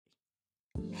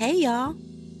Hey, y'all.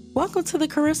 Welcome to the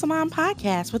Career Salon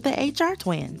podcast with the HR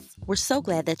twins. We're so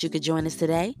glad that you could join us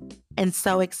today. And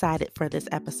so excited for this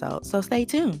episode, so stay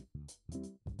tuned.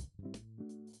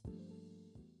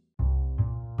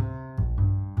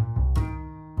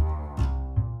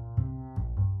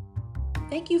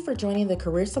 Thank you for joining the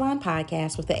Career Salon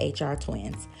podcast with the HR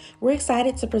twins. We're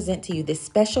excited to present to you this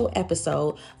special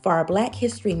episode for our Black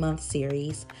History Month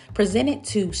series, presented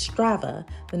to Strava,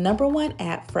 the #1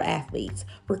 app for athletes,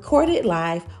 recorded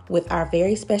live with our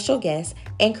very special guest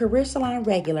and Career Salon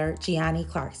regular, Gianni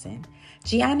Clarkson.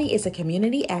 Gianni is a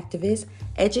community activist,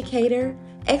 educator,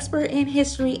 expert in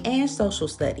history and social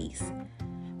studies.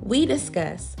 We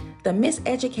discuss the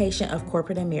miseducation of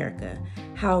corporate America,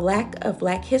 how lack of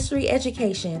Black history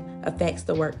education affects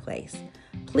the workplace.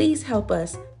 Please help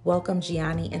us welcome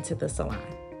Gianni into the salon.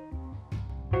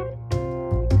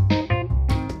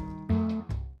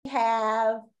 We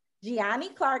have Gianni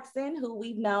Clarkson, who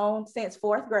we've known since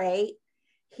 4th grade.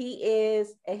 He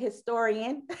is a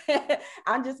historian.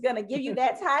 I'm just going to give you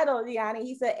that title, Gianni.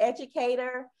 He's an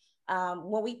educator.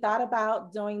 When we thought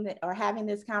about having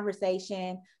this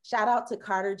conversation, shout out to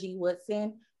Carter G.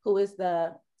 Woodson, who is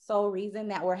the sole reason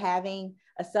that we're having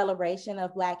a celebration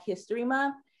of Black History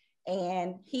Month.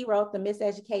 And he wrote The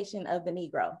Miseducation of the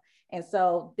Negro. And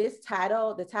so the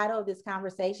title of this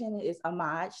conversation is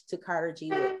homage to Carter G.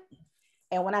 Woodson.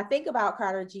 And when I think about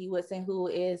Carter G. Woodson, who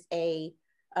is a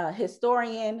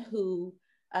historian who,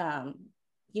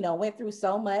 went through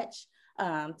so much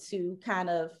to kind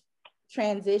of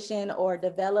transition or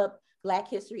develop Black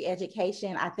history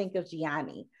education, I think of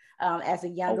Gianni as a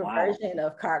younger version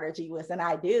of Carter G. Woodson.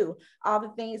 I do. All the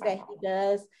things that he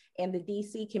does in the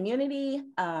DC community.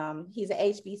 He's an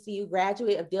HBCU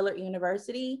graduate of Dillard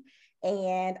University.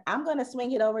 And I'm going to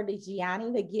swing it over to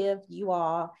Gianni to give you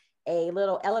all a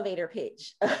little elevator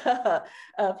pitch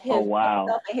of his,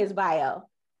 himself and his bio.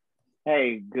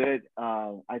 Hey, good.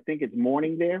 I think it's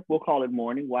morning there. We'll call it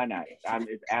morning. Why not?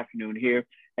 It's afternoon here.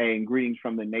 And greetings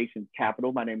from the nation's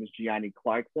capital. My name is Gianni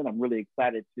Clarkson. I'm really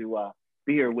excited to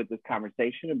be here with this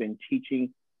conversation. I've been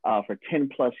teaching for 10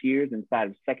 plus years inside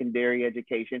of secondary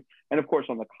education and of course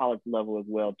on the college level as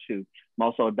well too. I'm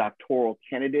also a doctoral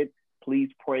candidate. Please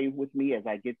pray with me as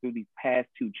I get through these past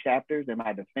 2 chapters in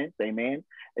my defense. Amen.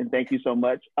 And thank you so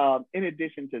much. In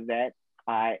addition to that,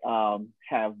 I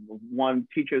have won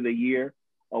Teacher of the Year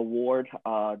award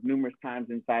numerous times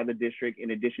inside the district,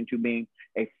 in addition to being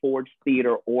a Ford's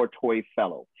Theater Oratory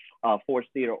Fellow. Ford's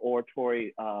Theater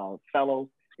Oratory Fellows,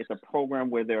 it's a program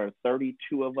where there are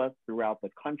 32 of us throughout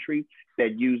the country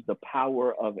that use the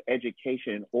power of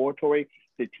education and oratory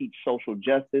to teach social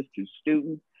justice to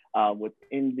students.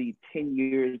 Within the 10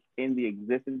 years in the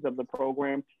existence of the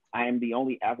program, I am the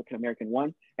only African-American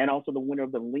one, and also the winner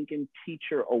of the Lincoln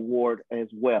Teacher Award as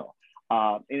well.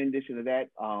 In addition to that,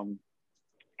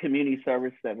 community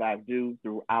service that I do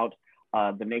throughout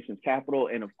the nation's capital,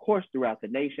 and of course throughout the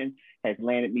nation, has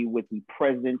landed me with the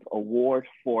President's Award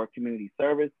for Community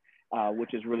Service,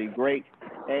 which is really great.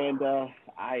 And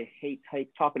I hate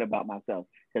talking about myself,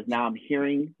 because now I'm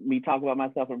hearing me talk about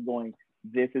myself and I'm going,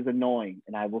 this is annoying,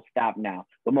 and I will stop now.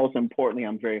 But most importantly,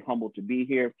 I'm very humbled to be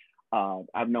here.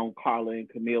 I've known Carla and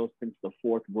Camille since the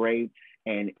 4th grade,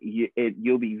 and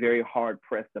you'll be very hard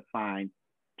pressed to find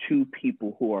 2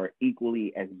 people who are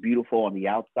equally as beautiful on the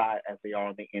outside as they are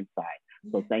on the inside.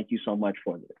 So thank you so much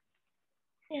for this.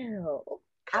 Ew.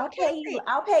 I'll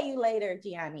pay you later,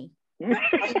 Gianni.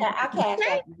 I'll cash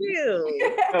at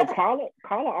you. No, Carla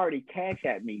already cashed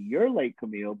at me. You're late,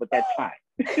 Camille, but that's fine.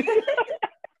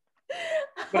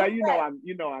 But I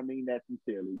mean that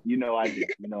sincerely.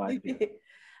 I do.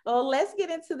 Well, let's get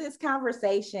into this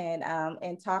conversation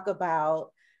and talk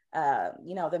about,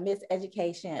 the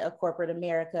miseducation of corporate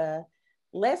America.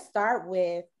 Let's start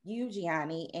with you,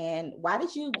 Gianni. And why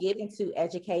did you get into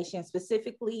education,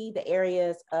 specifically the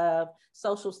areas of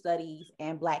social studies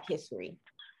and Black history?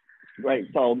 Right.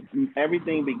 So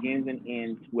everything begins and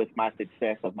ends with my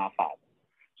success of my father.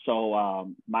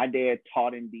 So my dad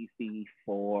taught in DC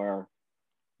for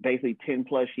basically 10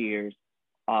 plus years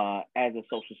as a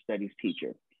social studies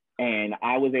teacher. And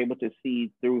I was able to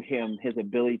see through him his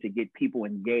ability to get people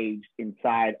engaged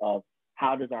inside of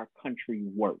how does our country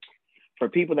work. For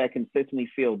people that consistently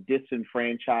feel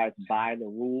disenfranchised by the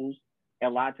rules, a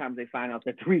lot of times they find out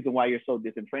that the reason why you're so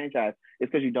disenfranchised is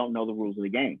because you don't know the rules of the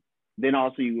game. Then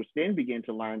also you will then begin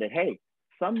to learn that, hey,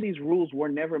 some of these rules were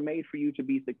never made for you to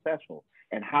be successful.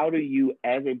 And how do you,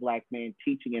 as a Black man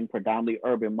teaching in predominantly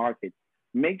urban markets,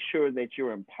 make sure that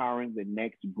you're empowering the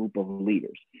next group of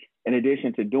leaders? In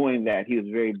addition to doing that, he was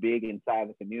very big inside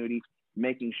the community,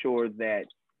 making sure that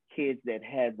kids that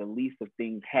had the least of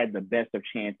things had the best of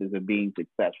chances of being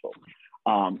successful.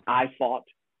 I fought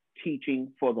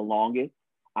teaching for the longest.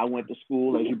 I went to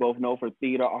school, as you both know, for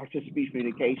theater, arts, and speech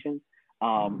communications,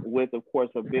 with, of course,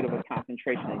 a bit of a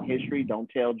concentration in history. Don't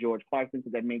tell George Clarkson,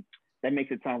 because that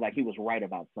makes it sound like he was right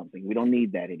about something. We don't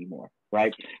need that anymore,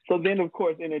 right? So then, of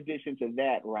course, in addition to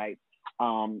that, right,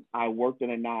 I worked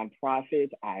in a nonprofit.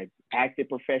 I acted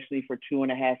professionally for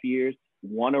 2.5 years,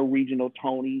 won a regional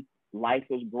Tony. Life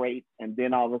was great. And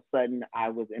then all of a sudden, I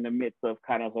was in the midst of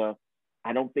kind of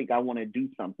I don't think I want to do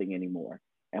something anymore.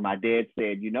 And my dad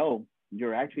said,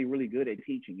 you're actually really good at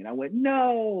teaching. And I went,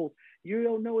 no, you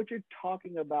don't know what you're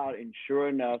talking about. And sure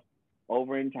enough,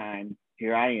 over in time,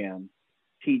 here I am,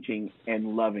 teaching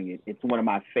and loving it. It's one of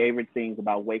my favorite things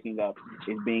about waking up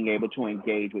is being able to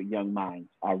engage with young minds.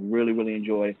 I really, really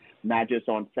enjoy, not just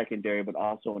on secondary, but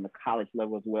also on the college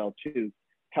level as well too,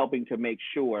 helping to make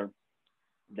sure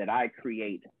that I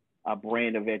create a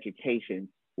brand of education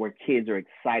where kids are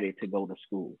excited to go to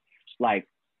school. Like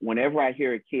whenever I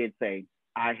hear a kid say,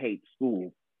 I hate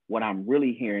school, what I'm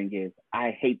really hearing is,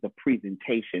 I hate the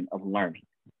presentation of learning.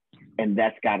 And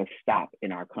that's got to stop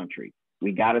in our country.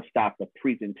 We got to stop the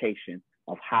presentation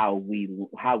of how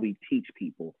we teach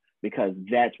people, because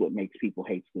that's what makes people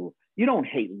hate school. You don't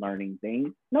hate learning things.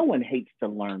 No one hates to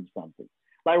learn something.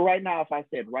 Like right now, if I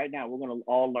said, right now, we're going to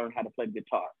all learn how to play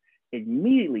guitar,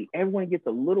 immediately everyone gets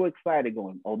a little excited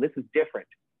going, oh, this is different.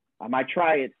 I might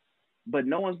try it, but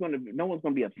no one's going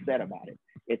to be upset about it.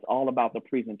 It's all about the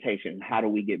presentation. How do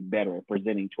we get better at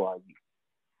presenting to our youth?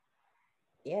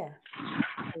 Yeah,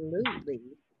 absolutely.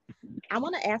 I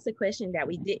want to ask a question that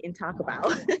we didn't talk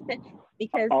about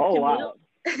because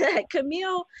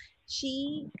Camille,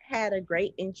 she had a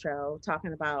great intro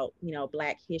talking about,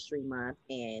 Black History Month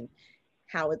and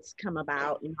how it's come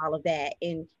about and all of that.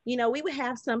 And, we would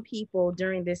have some people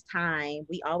during this time,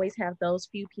 we always have those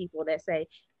few people that say,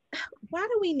 why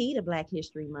do we need a Black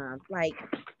History Month? Like,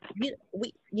 you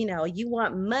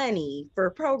want money for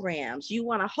programs, you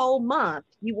want a whole month,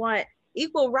 you want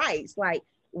equal rights. Like,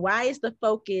 why is the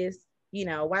focus,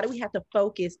 why do we have to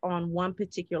focus on one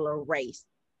particular race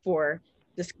for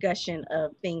discussion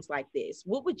of things like this?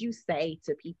 What would you say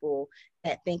to people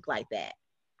that think like that?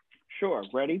 Sure.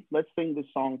 Ready? Let's sing this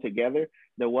song together.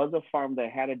 There was a farm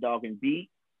that had a dog and beat.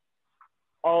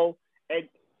 Oh, and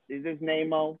is his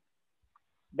name O?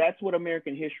 That's what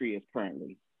American history is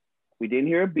currently. We didn't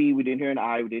hear a B, we didn't hear an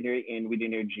I, we didn't hear an N, we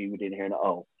didn't hear a G, we didn't hear an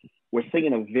O. We're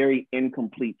singing a very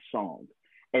incomplete song,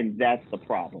 and that's the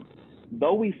problem.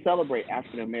 Though we celebrate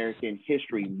African American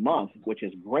History Month, which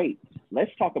is great,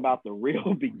 let's talk about the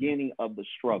real beginning of the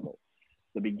struggle.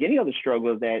 The beginning of the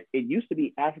struggle is that it used to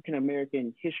be African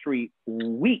American History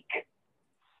Week.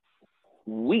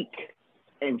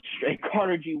 And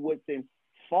Carter G. Woodson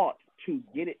fought to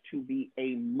get it to be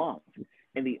a month.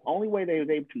 And the only way they were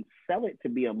able to sell it to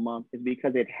be a month is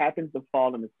because it happens to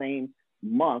fall in the same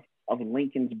month of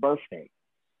Lincoln's birthday.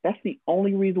 That's the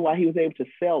only reason why he was able to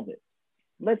sell this.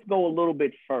 Let's go a little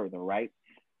bit further, right?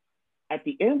 At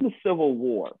the end of the Civil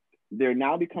War, there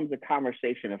now becomes a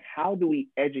conversation of how do we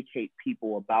educate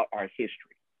people about our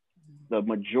history? The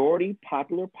majority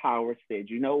popular power said,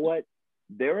 you know what?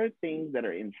 There are things that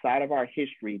are inside of our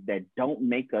history that don't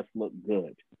make us look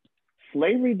good.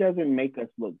 Slavery doesn't make us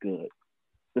look good.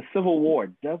 The Civil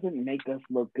War doesn't make us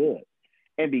look good.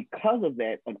 And because of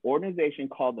that, an organization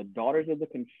called the Daughters of the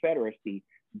Confederacy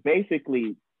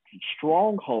basically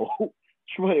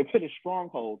put a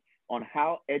stronghold on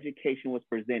how education was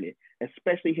presented,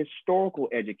 especially historical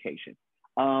education.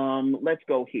 Let's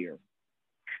go here.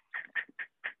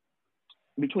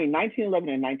 Between 1911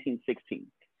 and 1916,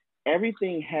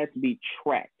 everything had to be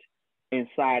tracked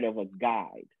inside of a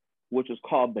guide, which was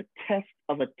called the test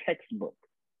of a textbook,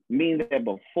 meaning that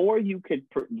before you could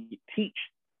teach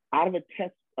out of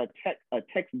a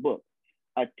textbook,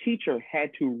 a teacher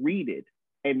had to read it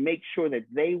and make sure that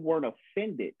they weren't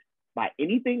offended by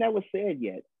anything that was said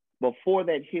yet before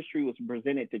that history was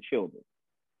presented to children.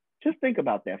 Just think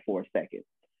about that for a second.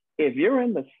 If you're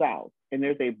in the South and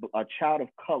there's a child of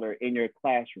color in your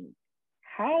classroom,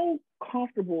 how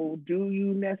comfortable do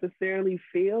you necessarily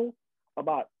feel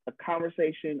about a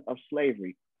conversation of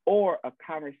slavery or a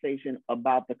conversation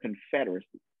about the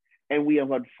Confederacy? And we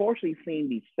have unfortunately seen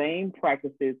these same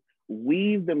practices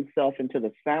weave themselves into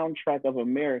the soundtrack of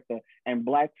America, and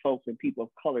Black folks and people of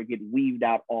color get weaved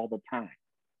out all the time.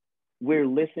 We're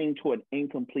listening to an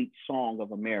incomplete song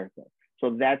of America.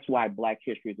 So that's why Black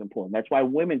history is important. That's why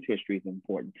women's history is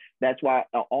important. That's why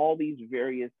all these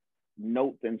various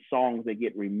notes and songs that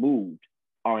get removed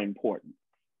are important.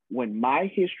 When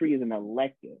my history is an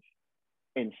elective,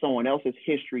 and someone else's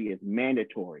history is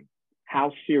mandatory,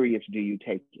 how serious do you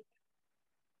take it?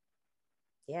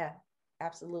 Yeah,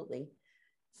 absolutely.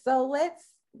 So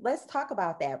let's talk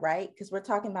about that, right? Because we're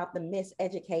talking about the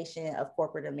miseducation of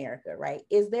corporate America, right?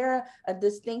 Is there a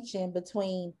distinction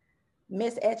between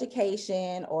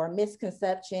miseducation or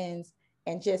misconceptions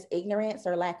and just ignorance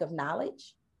or lack of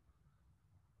knowledge?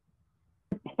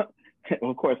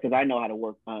 Of course, because I know how to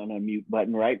work on a mute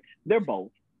button, right? They're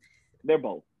both. They're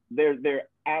both. They're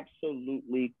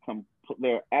absolutely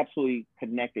they're absolutely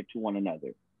connected to one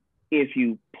another. If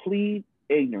you plead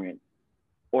ignorance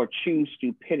or choose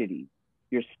stupidity,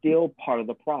 you're still part of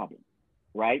the problem,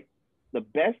 right? The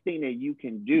best thing that you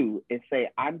can do is say,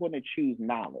 I'm going to choose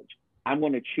knowledge. I'm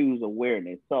going to choose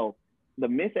awareness. So the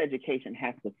miseducation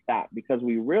has to stop, because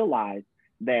we realize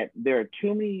that there are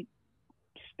too many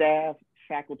staff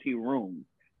faculty rooms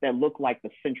that look like the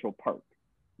Central Perk.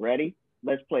 Ready?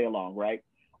 Let's play along, right?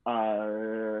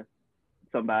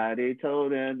 Somebody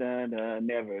told them to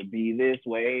never be this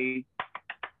way,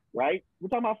 right? We're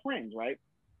talking about Friends, right?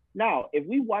 Now, if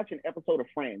we watch an episode of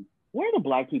Friends, where are the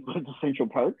Black people at the Central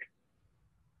Perk?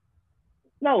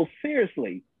 No,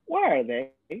 seriously, where are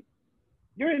they?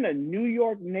 You're in a New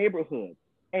York neighborhood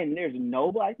and there's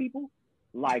no Black people?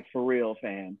 Like, for real,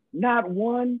 fam. Not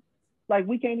one. Like,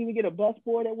 we can't even get a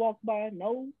busboy that walks by.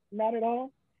 No, not at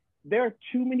all. There are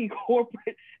too many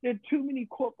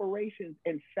corporations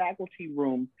and faculty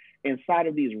rooms inside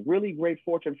of these really great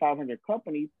Fortune 500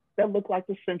 companies that look like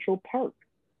the Central Perk.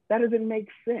 That doesn't make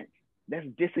sense. That's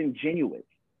disingenuous,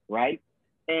 right?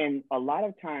 And a lot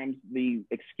of times the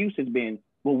excuse has been,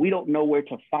 well, we don't know where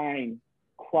to find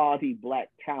quality Black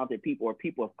talented people or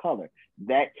people of color.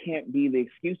 That can't be the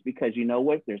excuse, because you know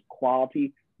what? There's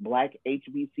quality Black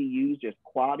HBCUs, there's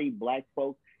quality Black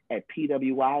folks at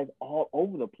PWIs all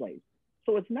over the place.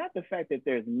 So it's not the fact that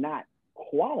there's not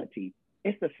quality,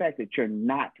 it's the fact that you're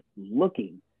not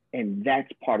looking, and that's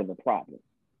part of the problem.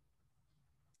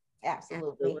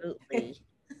 Absolutely.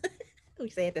 We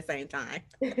say at the same time.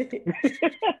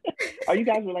 Are you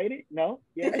guys related? No?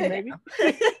 Yes, maybe?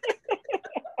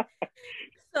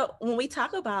 So when we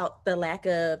talk about the lack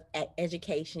of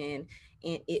education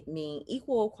and it being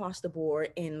equal across the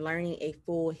board and learning a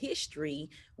full history,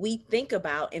 we think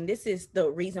about, and this is the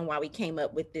reason why we came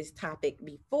up with this topic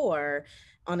before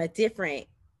on a different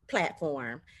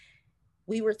platform.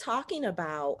 We were talking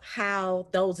about how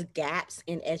those gaps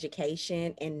in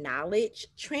education and knowledge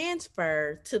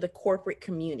transfer to the corporate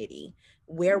community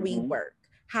where we work,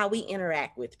 how we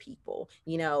interact with people,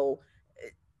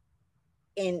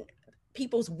 and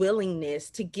people's willingness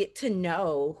to get to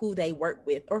know who they work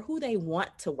with or who they want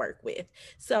to work with.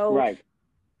 So right.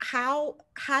 how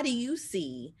do you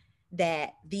see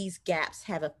that these gaps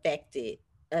have affected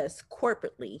us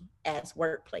corporately as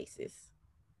workplaces?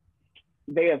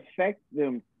 They affect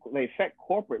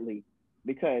corporately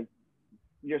because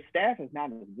your staff is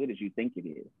not as good as you think it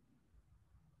is.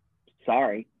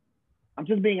 Sorry. I'm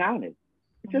just being honest.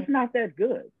 It's just not that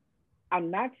good.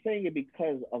 I'm not saying it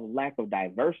because of lack of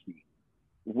diversity,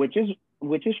 which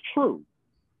is true.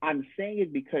 I'm saying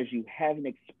it because you haven't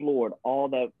explored all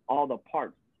the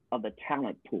parts of the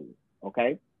talent pool,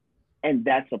 okay? And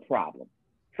that's a problem.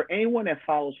 For anyone that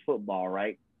follows football,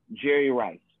 right? Jerry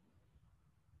Rice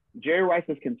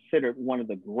is considered one of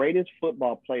the greatest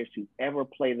football players to ever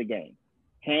play the game,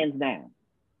 hands down.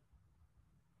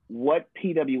 What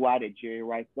PWI did Jerry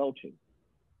Rice go to?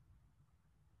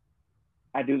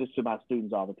 I do this to my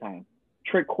students all the time.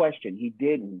 Trick question, he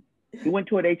didn't. He went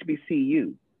to an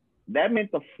HBCU. That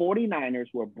meant the 49ers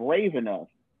were brave enough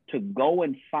to go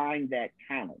and find that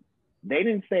talent. They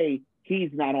didn't say, he's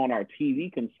not on our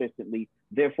TV consistently,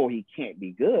 therefore he can't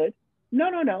be good.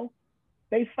 No.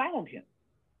 They found him.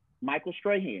 Michael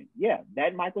Strahan. Yeah,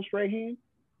 that Michael Strahan,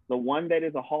 the one that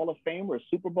is a Hall of Famer, a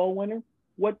Super Bowl winner,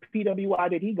 what PWI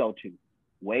did he go to?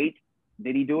 Wait,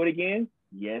 did he do it again?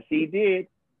 Yes, he did.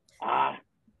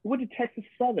 He went to Texas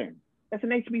Southern. That's an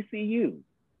HBCU.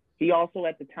 He also,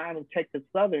 at the time of Texas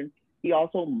Southern, he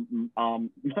also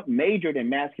majored in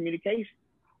mass communication.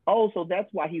 Oh, so that's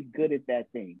why he's good at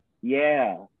that thing.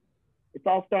 Yeah, it's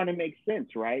all starting to make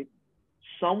sense, right?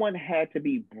 Someone had to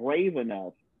be brave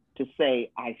enough to say,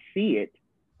 I see it,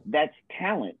 that's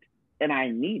talent, and I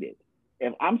need it.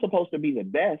 If I'm supposed to be the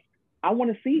best, I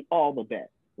want to see all the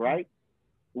best, right?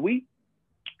 We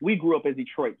grew up as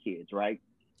Detroit kids, right?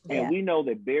 Yeah. And we know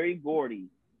that Berry Gordy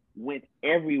went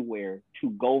everywhere to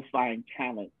go find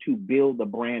talent to build the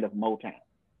brand of Motown.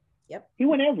 Yep. He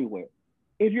went everywhere.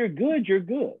 If you're good, you're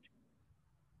good.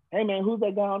 Hey man, who's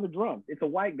that guy on the drums? It's a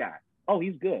white guy. Oh,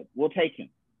 he's good. We'll take him.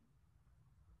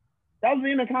 That was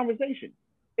in a conversation.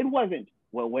 It wasn't,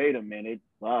 well, wait a minute.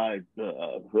 I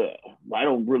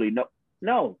don't really know.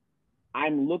 No,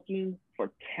 I'm looking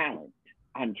for talent.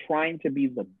 I'm trying to be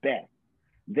the best.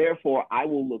 Therefore, I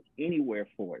will look anywhere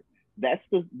for it. That's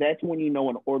when you know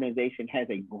an organization has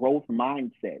a growth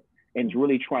mindset and is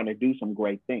really trying to do some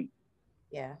great things.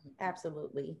 Yeah,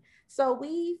 absolutely. So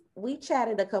we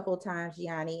chatted a couple of times,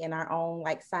 Gianni, in our own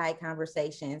like side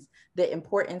conversations, the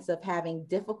importance of having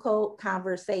difficult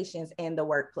conversations in the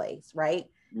workplace, right?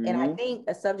 And I think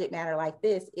a subject matter like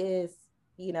this is,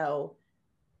 you know,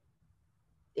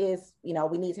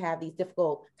 we need to have these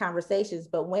difficult conversations.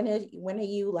 But when are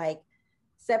you like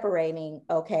separating,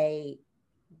 okay,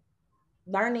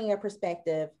 learning a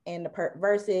perspective and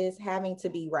versus having to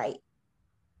be right?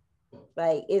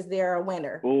 Like, is there a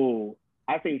winner? Oh,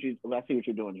 I see what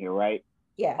you're doing here, right?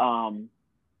 Yeah. I'm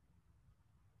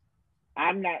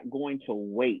not going to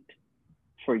wait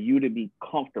for you to be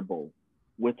comfortable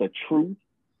with the truth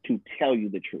to tell you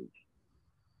the truth.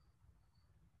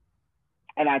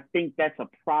 And I think that's a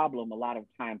problem a lot of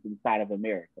times inside of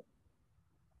America.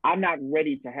 I'm not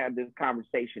ready to have this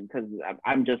conversation because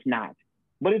I'm just not.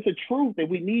 But it's a truth that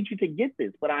we need you to get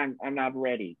this, but I'm not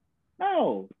ready.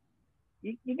 No,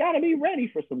 you got to be ready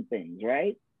for some things,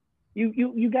 right?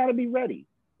 You got to be ready.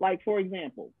 Like, for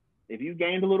example, if you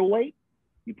gained a little weight,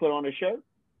 you put on a shirt,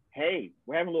 hey,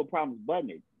 we're having a little problems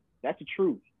buttoning it. That's the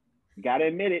truth. You got to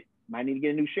admit it. Might need to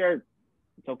get a new shirt.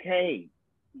 It's okay.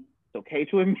 It's okay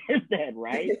to admit that,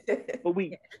 right? but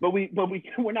we're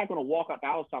not going to walk out the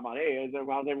house talking about, hey,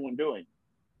 how's everyone doing?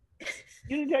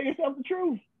 You didn't tell yourself the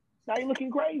truth. Now you're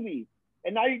looking crazy,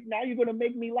 and now you're going to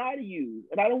make me lie to you,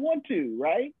 and I don't want to,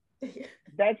 right?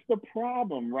 That's the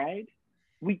problem, right?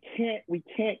 We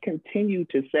can't continue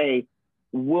to say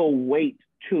we'll wait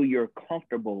till you're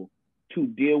comfortable to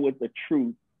deal with the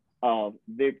truth of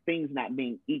their things not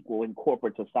being equal in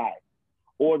corporate society,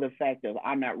 or the fact of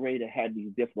I'm not ready to have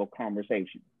these difficult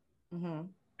conversations. Mm-hmm.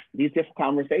 These difficult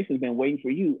conversations have been waiting for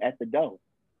you at the door.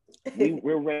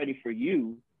 We're ready for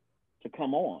you to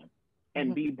come on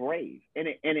and be brave. And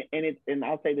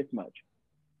I'll say this much: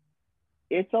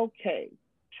 it's okay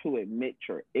to admit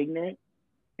you're ignorant,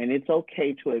 and it's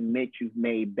okay to admit you've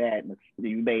made bad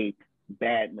mistakes,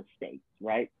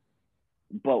 right?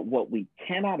 But what we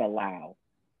cannot allow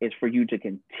is for you to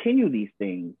continue these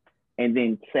things and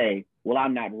then say, well,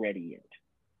 I'm not ready yet.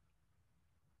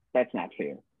 That's not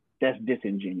fair. That's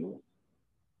disingenuous.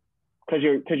 Because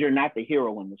you're not the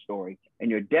hero in the story, and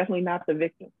you're definitely not the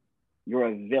victim. You're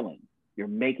a villain. You're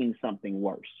making something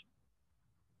worse.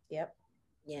 Yep.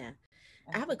 Yeah.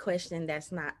 I have a question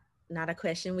that's not a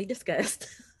question we discussed.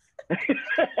 Keep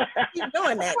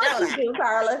doing that, don't you,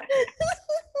 Carla?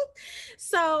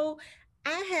 So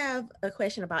I have a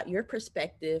question about your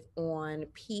perspective on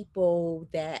people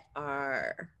that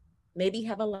are maybe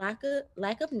have a lack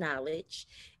of knowledge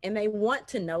and they want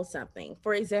to know something.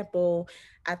 For example,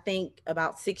 I think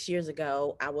about 6 years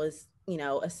ago, I was,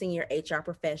 a senior HR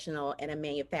professional at a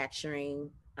manufacturing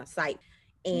site.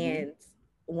 And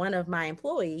one of my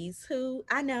employees who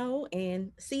I know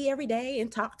and see every day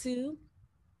and talk to,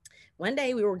 one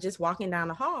day we were just walking down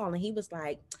the hall and he was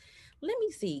like, let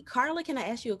me see, Carla, can I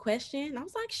ask you a question? I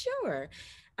was like, sure.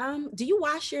 Do you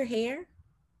wash your hair?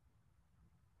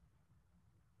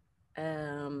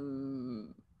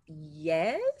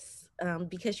 Yes,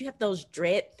 because you have those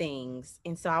dread things.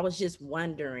 And so I was just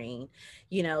wondering,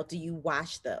 do you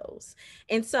wash those?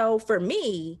 And so for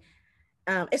me,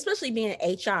 especially being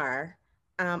HR,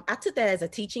 I took that as a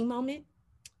teaching moment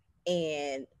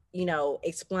and,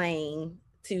 explain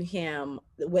to him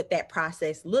what that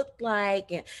process looked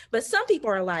like. But some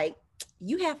people are like,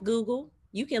 you have Google,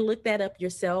 you can look that up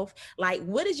yourself. Like,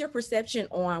 what is your perception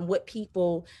on what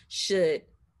people should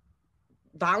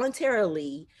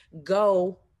voluntarily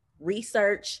go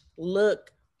research,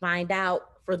 look, find out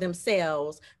for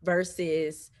themselves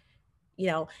versus,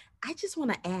 I just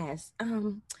want to ask,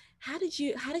 how did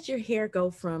your hair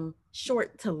go from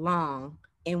short to long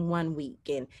in 1 week?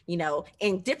 And,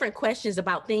 and different questions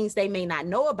about things they may not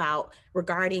know about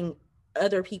regarding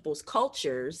other people's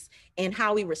cultures and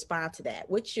how we respond to that.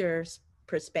 What's your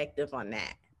perspective on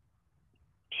that?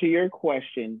 To your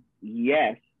question,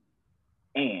 yes.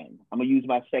 And I'm going to use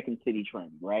my second city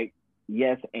training, right?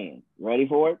 Yes, and. Ready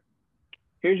for it?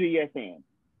 Here's your yes, and.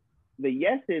 The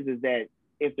yes is that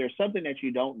if there's something that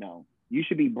you don't know, you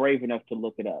should be brave enough to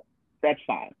look it up. That's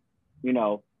fine.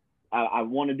 I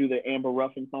want to do the Amber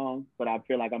Ruffin song, but I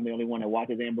feel like I'm the only one that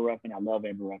watches Amber Ruffin. I love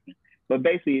Amber Ruffin. But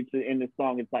basically, it's in the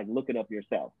song, it's like, look it up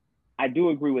yourself. I do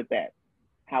agree with that.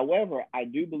 However, I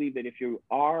do believe that if you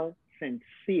are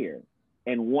sincere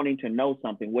and wanting to know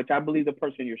something, which I believe the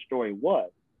person in your story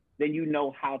was, then you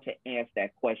know how to answer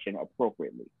that question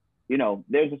appropriately.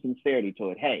 There's a sincerity to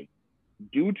it. Hey,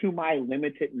 due to my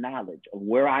limited knowledge of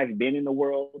where I've been in the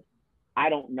world, I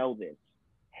don't know this.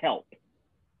 Help.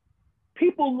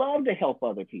 People love to help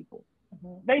other people.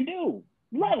 Mm-hmm. They do.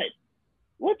 Love it.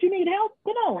 What, you need help?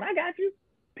 Come on, I got you.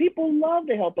 People love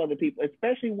to help other people,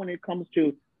 especially when it comes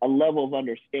to a level of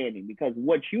understanding, because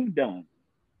what you've done,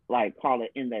 like Carla,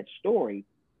 in that story,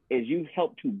 is you've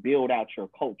helped to build out your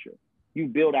culture. You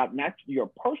build out not your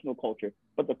personal culture,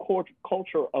 but the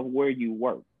culture of where you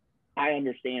work. I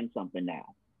understand something now.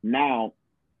 Now,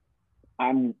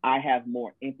 I have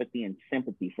more empathy and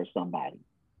sympathy for somebody.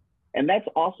 And that's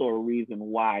also a reason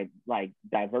why like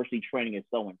diversity training is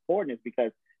so important, is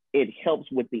because it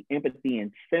helps with the empathy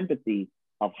and sympathy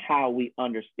of how we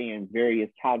understand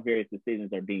how various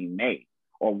decisions are being made,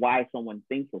 or why someone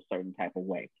thinks a certain type of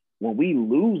way. When we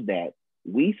lose that,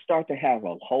 we start to have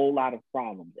a whole lot of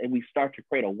problems, and we start to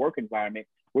create a work environment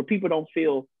where people don't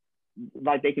feel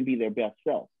like they can be their best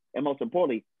self. And most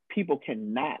importantly, people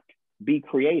cannot be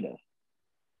creative.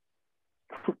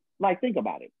 Like, think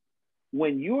about it.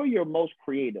 When you're your most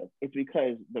creative, it's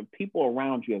because the people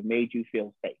around you have made you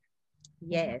feel safe.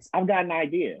 Yes. I've got an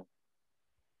idea.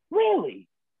 Really?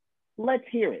 Let's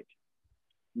hear it.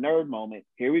 Nerd moment.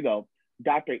 Here we go.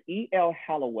 Dr. E.L.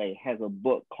 Holloway has a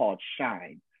book called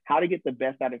Shine, How to Get the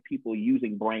Best Out of People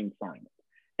Using Brain Science.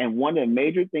 And one of the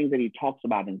major things that he talks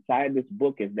about inside this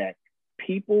book is that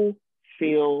people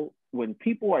feel, when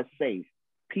people are safe,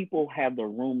 people have the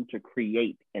room to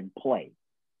create and play.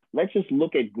 Let's just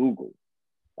look at Google.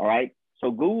 All right.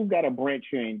 So Google's got a branch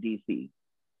here in DC.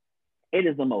 It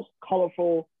is the most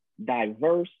colorful,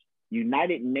 diverse,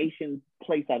 United Nations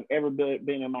place I've ever been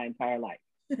in my entire life.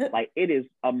 Like, it is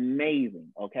amazing.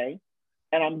 Okay.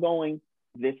 And I'm going,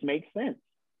 this makes sense.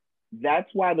 That's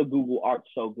why the Google art's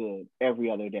so good every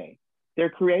other day. They're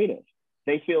creative.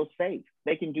 They feel safe.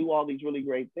 They can do all these really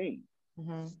great things.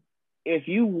 Mm-hmm. If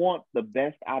you want the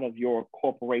best out of your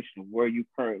corporation where you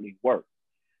currently work,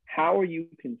 how are you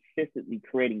consistently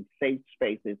creating safe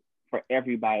spaces for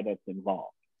everybody that's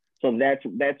involved? So that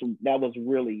was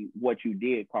really what you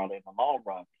did, Carla, in the long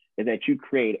run, is that you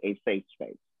create a safe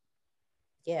space.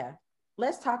 Yeah.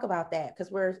 Let's talk about that,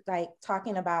 because we're like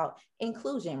talking about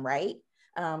inclusion, right?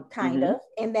 Kind of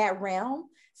in that realm.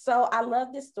 So I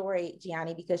love this story,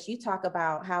 Gianni, because you talk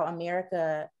about how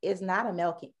America is not a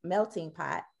melting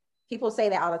pot. People say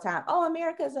that all the time. Oh,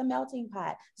 America is a melting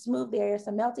pot. Smooth there. It's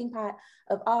a melting pot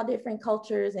of all different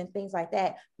cultures and things like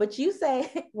that. But you say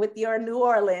with your New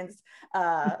Orleans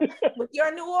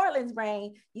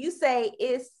brain, you say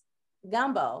it's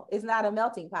gumbo. It's not a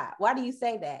melting pot. Why do you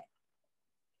say that?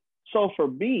 So for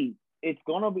me, it's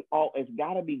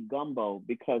got to be gumbo,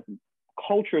 because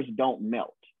cultures don't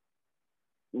melt.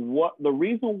 The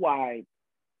reason why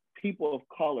people of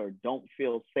color don't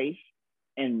feel safe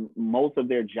in most of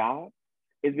their jobs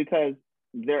is because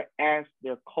they're asked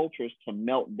their cultures to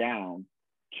melt down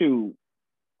to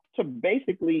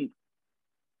basically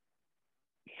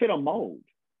fit a mold.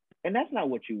 And that's not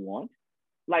what you want.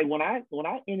 Like, when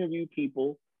I interview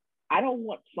people, I don't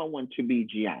want someone to be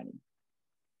Gianni.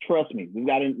 Trust me, we've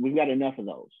got enough of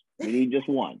those. We need just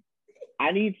one.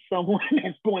 I need someone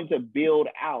that's going to build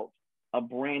out a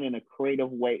brand in a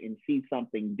creative way and see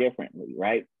something differently,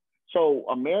 right? So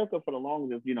America, for the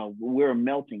longest, we're a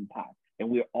melting pot and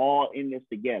we're all in this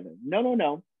together.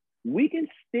 No. We can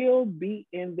still be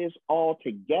in this all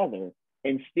together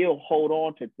and still hold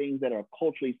on to things that are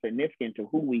culturally significant to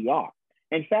who we are.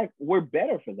 In fact, we're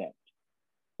better for that.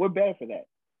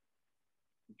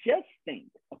 Just think,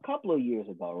 a couple of years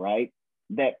ago, right?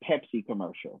 That Pepsi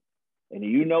commercial. And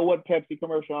you know what Pepsi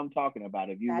commercial I'm talking about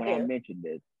when I mentioned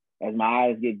this, as my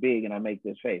eyes get big and I make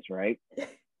this face, right?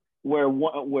 where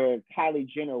Kylie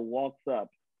Jenner walks up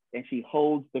and she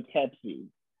holds the Pepsi.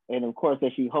 And of course,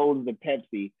 as she holds the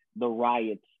Pepsi, the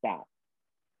riots stop.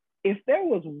 If there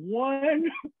was one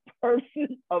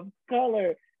person of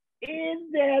color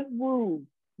in that room,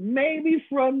 maybe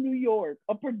from New York,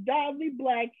 a predominantly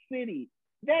Black city,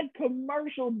 that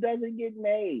commercial doesn't get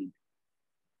made.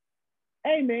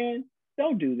 Hey, man,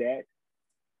 don't do that.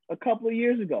 A couple of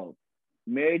years ago,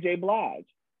 Mary J. Blige,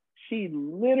 she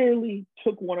literally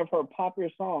took one of her popular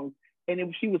songs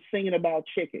and she was singing about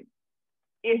chicken.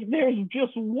 If there's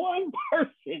just one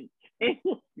person,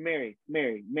 Mary,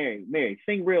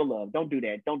 sing Real Love. Don't do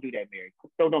that, Mary.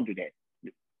 Don't do that.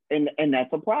 And that's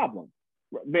a problem.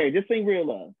 Mary, just sing Real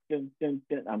Love.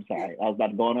 I'm sorry, I was about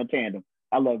to go on a tandem.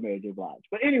 I love Mary J. Blige.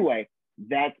 But anyway,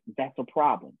 that's a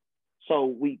problem. So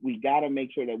we got to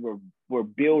make sure that we're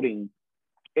building.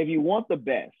 If you want the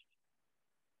best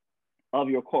of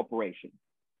your corporation,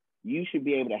 you should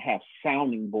be able to have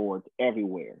sounding boards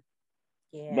everywhere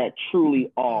that Yeah.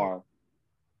 truly are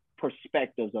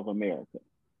perspectives of America.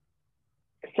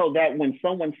 So that when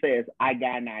someone says, I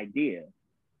got an idea,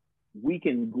 we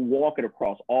can walk it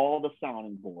across all the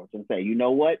sounding boards and say, you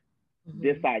know what?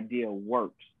 This idea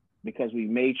works because we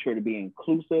made sure to be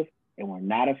inclusive and we're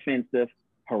not offensive.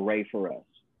 Hooray for us.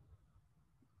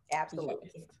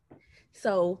 Absolutely. Yes.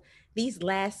 So these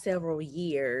last several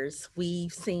years,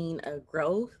 we've seen a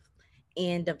growth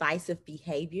in divisive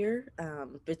behavior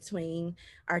between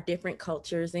our different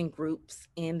cultures and groups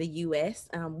in the U.S.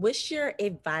 What's your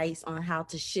advice on how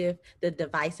to shift the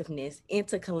divisiveness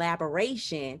into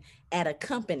collaboration at a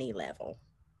company level?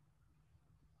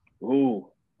 Ooh,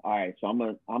 all right. So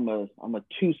I'm a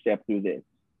two-step through this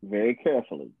very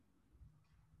carefully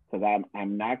because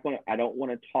I'm not gonna I don't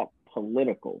want to talk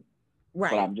political, but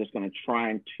Right. I'm just gonna try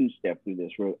and two-step through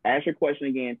this. Ask your question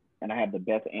again, and I have the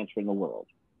best answer in the world.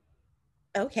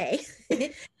 Okay.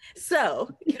 So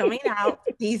coming out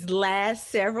these last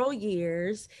several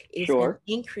years, it's been Sure.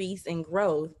 increase in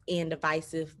growth in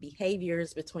divisive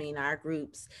behaviors between our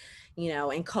groups,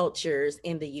 and cultures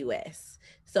in the US.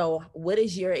 So what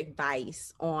is your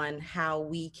advice on how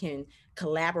we can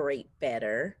collaborate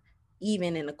better,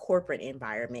 even in a corporate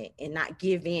environment, and not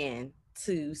give in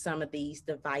to some of these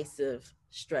divisive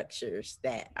structures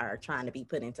that are trying to be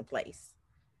put into place?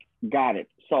 Got it.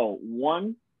 So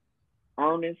one,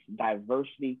 earnest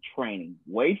diversity training.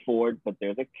 Wait for it, but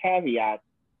there's a caveat,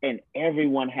 and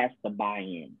everyone has to buy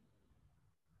in.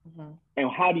 And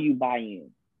how do you buy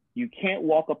in? You can't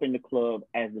walk up in the club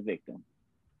as the victim.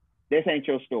 This ain't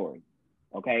your story,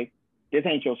 okay? This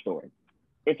ain't your story.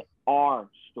 It's our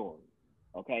story,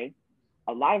 okay?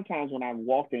 A lot of times when I've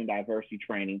walked in diversity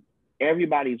training,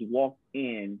 everybody's walked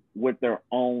in with their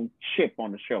own chip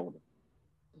on the shoulder.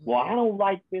 Well, I don't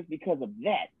like this because of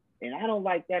that, and I don't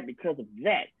like that because of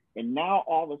that. And now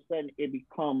all of a sudden it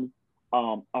becomes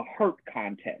a hurt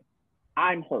contest.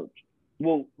 I'm hurt.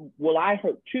 Well, I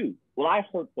hurt too? Well, I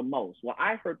hurt the most. Well,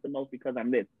 I hurt the most because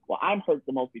I'm this. Well, I'm hurt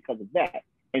the most because of that.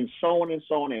 And so on,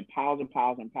 and piles and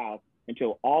piles and piles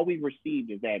until all we've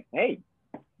received is that, hey,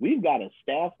 we've got a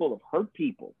staff full of hurt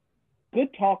people.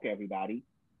 Good talk, everybody.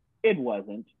 It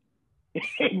wasn't.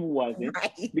 It wasn't.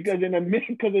 Right. Because in the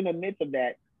midst of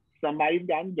that, somebody's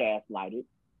gotten gaslighted.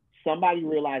 Somebody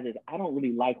realizes I don't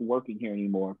really like working here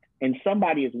anymore. And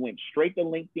somebody has went straight to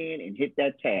LinkedIn and hit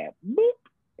that tab. Boop.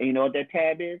 And you know what that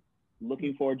tab is?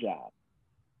 Looking for a job.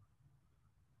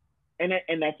 And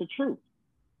that's the truth.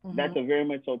 That's a very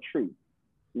much so truth.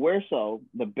 Where so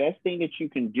the best thing that you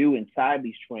can do inside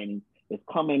these trainings is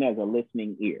come in as a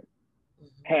listening ear.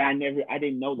 Hey, I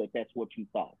didn't know that that's what you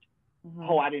thought.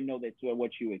 Oh, I didn't know that's what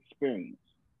you experienced.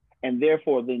 And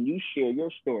therefore, then you share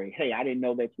your story. Hey, I didn't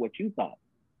know that's what you thought.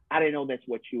 I didn't know that's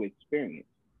what you experienced.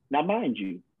 Now, mind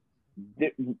you,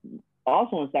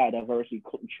 also inside diversity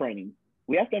training,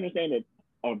 we have to understand that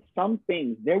of some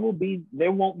things, there won't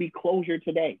be closure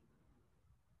today.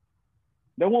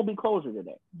 There won't be closure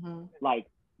today. Like,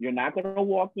 you're not going to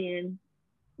walk in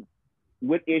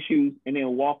with issues and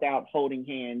then walk out holding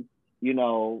hands,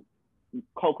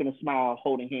 coking a smile,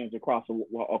 holding hands across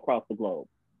the globe.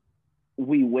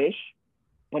 We wish,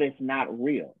 but it's not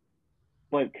real.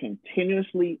 But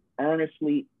continuously,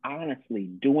 earnestly, honestly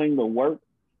doing the work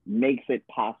makes it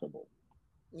possible.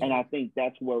 Yeah. And I think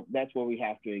that's where we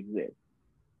have to exist.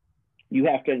 You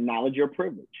have to acknowledge your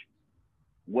privilege.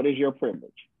 What is your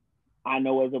privilege? I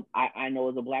know as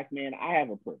a Black man, I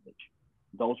have a privilege.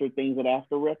 Those are things that I have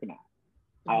to recognize.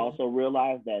 I also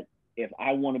realize that if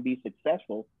I want to be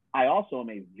successful, I also am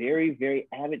a very, very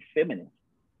avid feminist.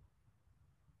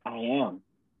 I am.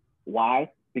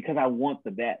 Why? Because I want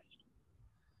the best.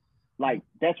 Like,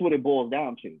 that's what it boils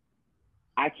down to.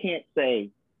 I can't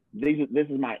say, this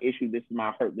is my issue, this is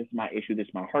my hurt, this is my issue, this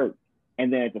is my hurt.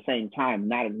 And then at the same time,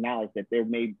 not acknowledge that there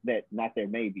may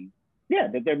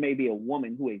be a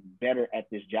woman who is better at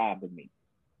this job than me.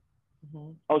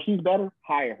 Oh, she's better?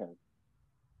 Hire her.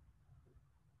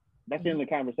 That's the end of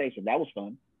the conversation. That was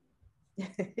fun.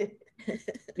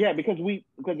 Yeah, because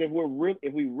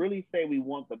if we really say we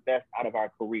want the best out of our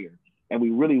career and we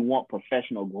really want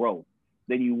professional growth,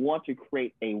 then you want to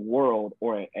create a world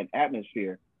or an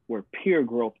atmosphere where peer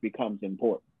growth becomes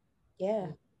important. Yeah,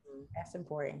 that's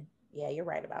important. Yeah, you're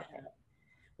right about that.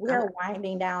 We're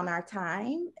winding down our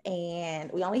time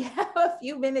and we only have a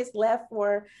few minutes left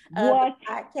for the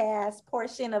podcast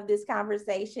portion of this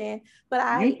conversation.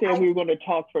 But you said we were going to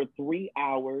talk for 3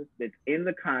 hours. That's in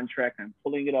the contract. I'm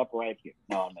pulling it up right here.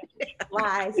 No, I'm not.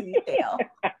 Lies you tell.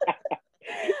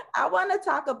 I want to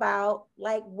talk about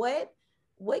like what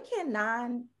what can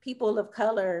non-people of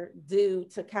color do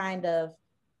to kind of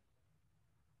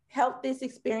help this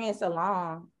experience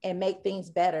along and make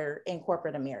things better in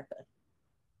corporate America?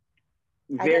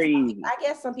 Very easy. I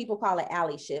guess some people call it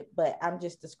allyship, but I'm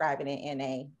just describing it in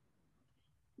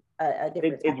a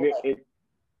different type of way.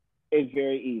 It's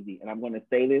very easy. And I'm going to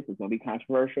say this. It's going to be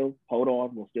controversial. Hold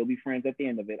on. We'll still be friends at the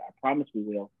end of it. I promise we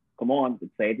will. Come on.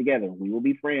 Let's say it together. We will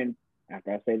be friends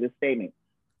after I say this statement.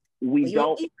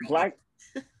 Black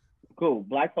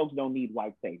folks don't need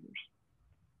white saviors.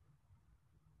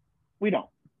 We don't.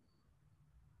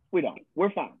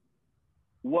 We're fine.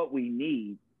 What we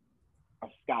need are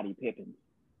Scottie Pippins.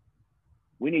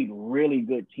 We need really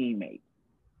good teammates.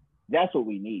 That's what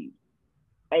we need.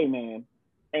 Hey, man.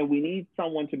 And we need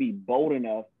someone to be bold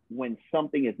enough when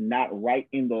something is not right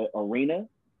in the arena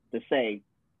to say,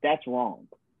 that's wrong.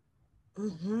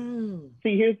 Mm-hmm.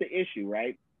 See, here's the issue,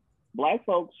 right? Black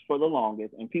folks for the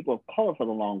longest and people of color for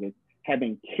the longest have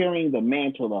been carrying the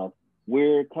mantle of,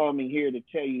 we're coming here to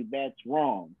tell you that's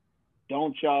wrong.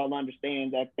 Don't y'all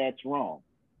understand that that's wrong?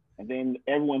 And then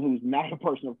everyone who's not a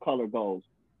person of color goes,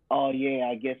 oh yeah,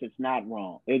 I guess it's not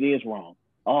wrong. It is wrong.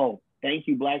 Oh, thank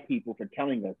you, Black people, for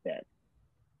telling us that.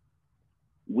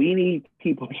 We need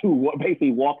people to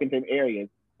basically walk into areas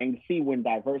and see when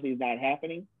diversity is not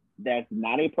happening, that's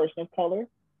not a person of color,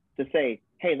 to say,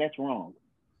 hey, that's wrong.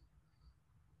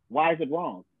 Why is it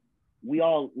wrong? We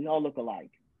all look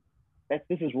alike.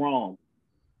 This is wrong.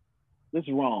 This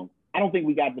is wrong. I don't think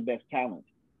we got the best talent.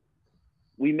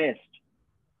 We missed.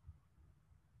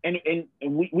 And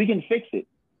we can fix it,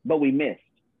 but we missed.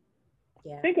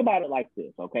 Yeah. Think about it like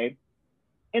this, okay?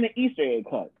 In an Easter egg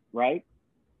hunt, right?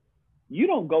 You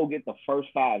don't go get the first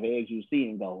 5 eggs you see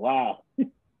and go, wow,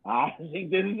 I think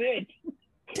this is it.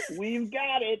 We've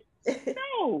got it.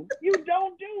 No, you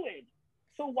don't do it.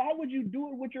 So why would you do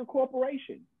it with your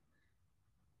corporation?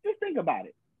 Just think about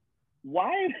it.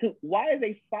 Why is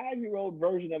a 5-year-old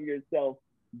version of yourself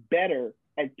better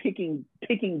at picking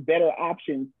better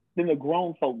options than the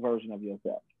grown folk version of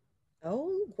yourself?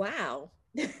 Oh, wow.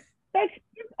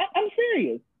 I'm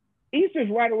serious. Easter's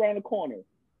right around the corner.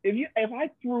 If I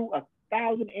threw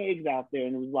 1,000 eggs out there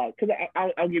and it was like, because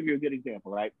I'll give you a good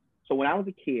example, right? So when I was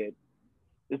a kid,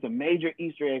 there's a major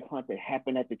Easter egg hunt that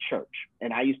happened at the church.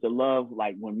 And I used to love,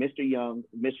 like, when Mr.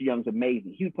 Young's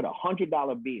amazing. He would put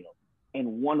 $100 bill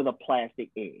in one of the plastic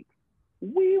eggs.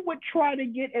 We would try to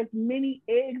get as many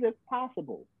eggs as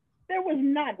possible. There was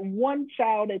not one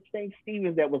child at St.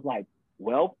 Stephen's that was like,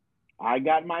 well, I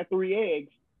got my 3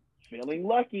 eggs, feeling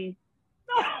lucky.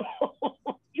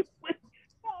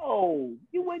 No,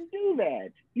 you wouldn't do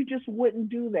that. You just wouldn't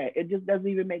do that. It just doesn't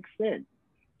even make sense.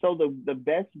 So the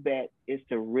best bet is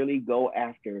to really go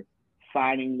after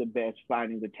finding the best,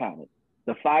 finding the talent.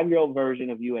 The 5-year-old version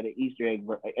of you at an Easter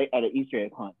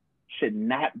egg hunt should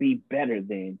not be better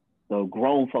than the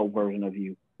grown folk version of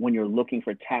you when you're looking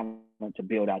for talent to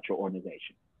build out your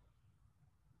organization.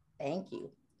 Thank you.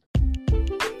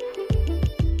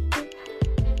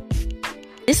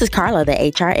 This is Carla,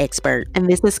 the HR expert. And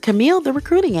this is Camille, the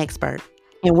recruiting expert.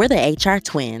 And we're the HR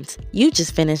twins. You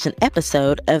just finished an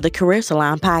episode of the Career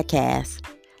Salon podcast.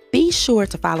 Be sure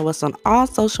to follow us on all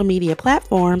social media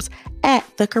platforms at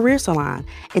The Career Salon.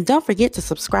 And don't forget to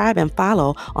subscribe and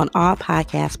follow on all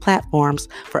podcast platforms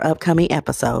for upcoming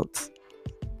episodes.